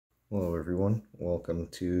Hello everyone, welcome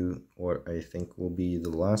to what I think will be the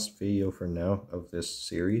last video for now of this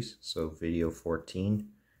series. So video 14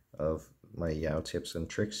 of my Yao Tips and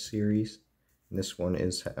Tricks series. And this one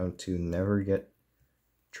is how to never get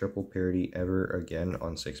triple parity ever again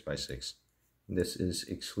on 6x6. This is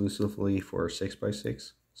exclusively for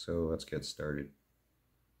 6x6, so let's get started.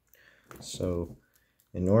 So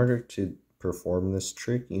in order to perform this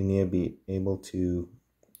trick, you need to be able to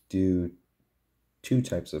do two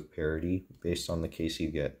types of parity based on the case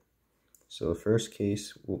you get. So the first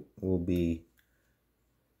case will be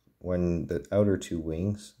when the outer two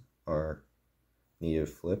wings are needed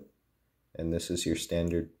to flip, and this is your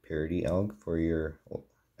standard parity alg for your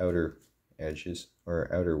outer edges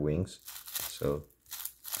or outer wings. So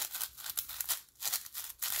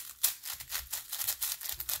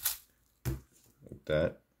like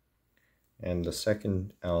that. And the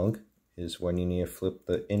second alg is when you need to flip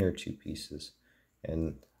the inner two pieces,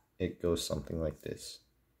 and it goes something like this,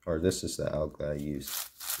 or this is the alg that I use.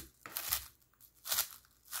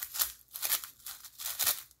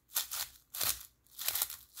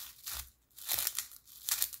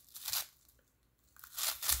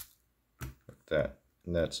 Like that,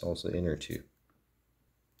 and that's also the inner two.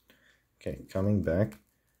 Okay, coming back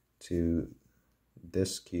to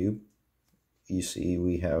this cube, you see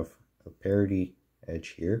we have a parity edge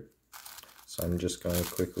here. So I'm just going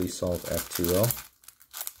to quickly solve F2L.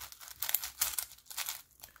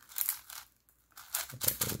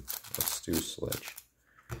 And let's do sledge.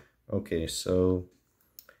 Okay, so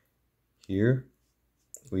here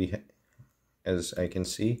as I can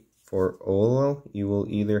see, for OLL, you will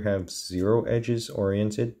either have 0 edges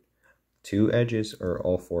oriented, 2 edges, or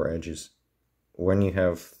all 4 edges. When you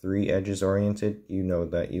have 3 edges oriented, you know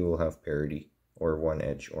that you will have parity, or 1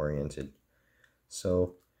 edge oriented.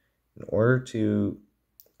 So in order to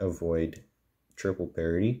avoid triple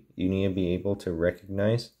parity, you need to be able to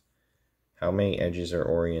recognize how many edges are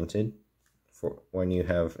oriented for when you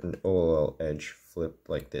have an OLL edge flipped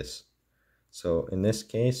like this. So in this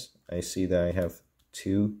case, I see that I have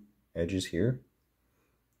 2 edges here.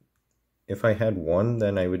 If I had 1,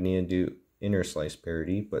 then I would need to do inner slice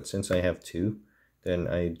parity, but since I have 2, then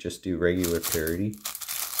I just do regular parity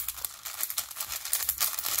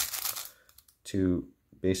to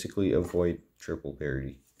basically avoid triple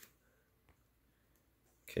parity.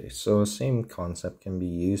 Okay, so the same concept can be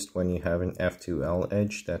used when you have an F2L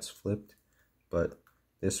edge that's flipped, but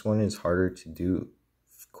this one is harder to do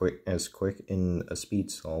quick in a speed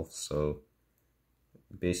solve. So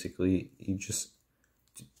basically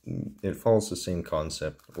it follows the same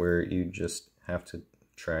concept where you just have to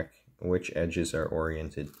track which edges are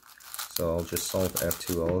oriented. So I'll just solve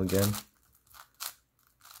F2L again.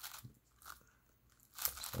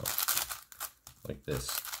 Like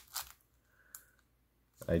this.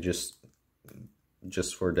 I just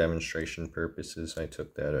for demonstration purposes, I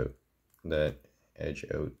took that edge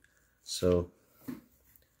out. So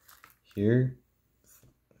here,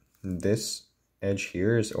 this edge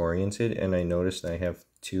here is oriented, and I noticed I have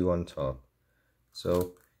 2 on top.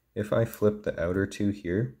 So if I flip the outer 2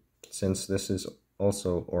 here, since this is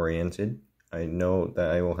also oriented, I know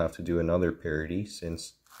that I will have to do another parity,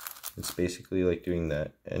 since it's basically like doing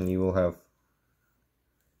that, and you will have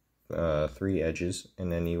 3 edges, and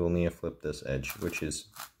then you will need to flip this edge, which is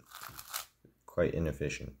quite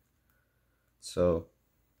inefficient. So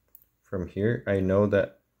from here, I know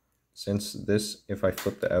that since this, if I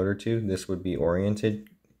flip the outer 2, this would be oriented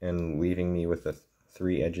and leaving me with the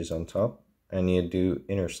 3 edges on top. I need to do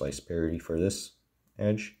inner slice parity for this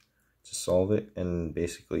edge to solve it and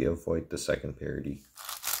basically avoid the second parity.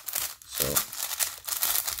 So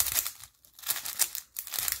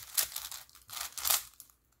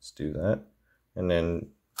do that, and then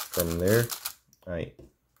from there I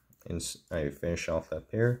finish off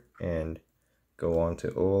that pair and go on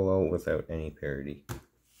to OLL without any parity.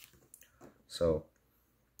 So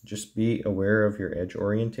just be aware of your edge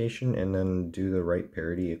orientation and then do the right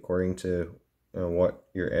parity according to what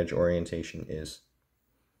your edge orientation is.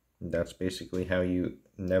 That's basically how you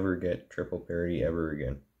never get triple parity ever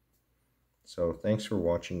again. So thanks for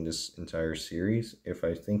watching this entire series. If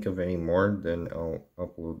I think of any more, then I'll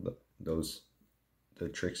upload the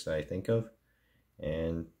tricks that I think of.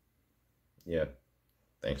 And yeah,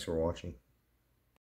 thanks for watching.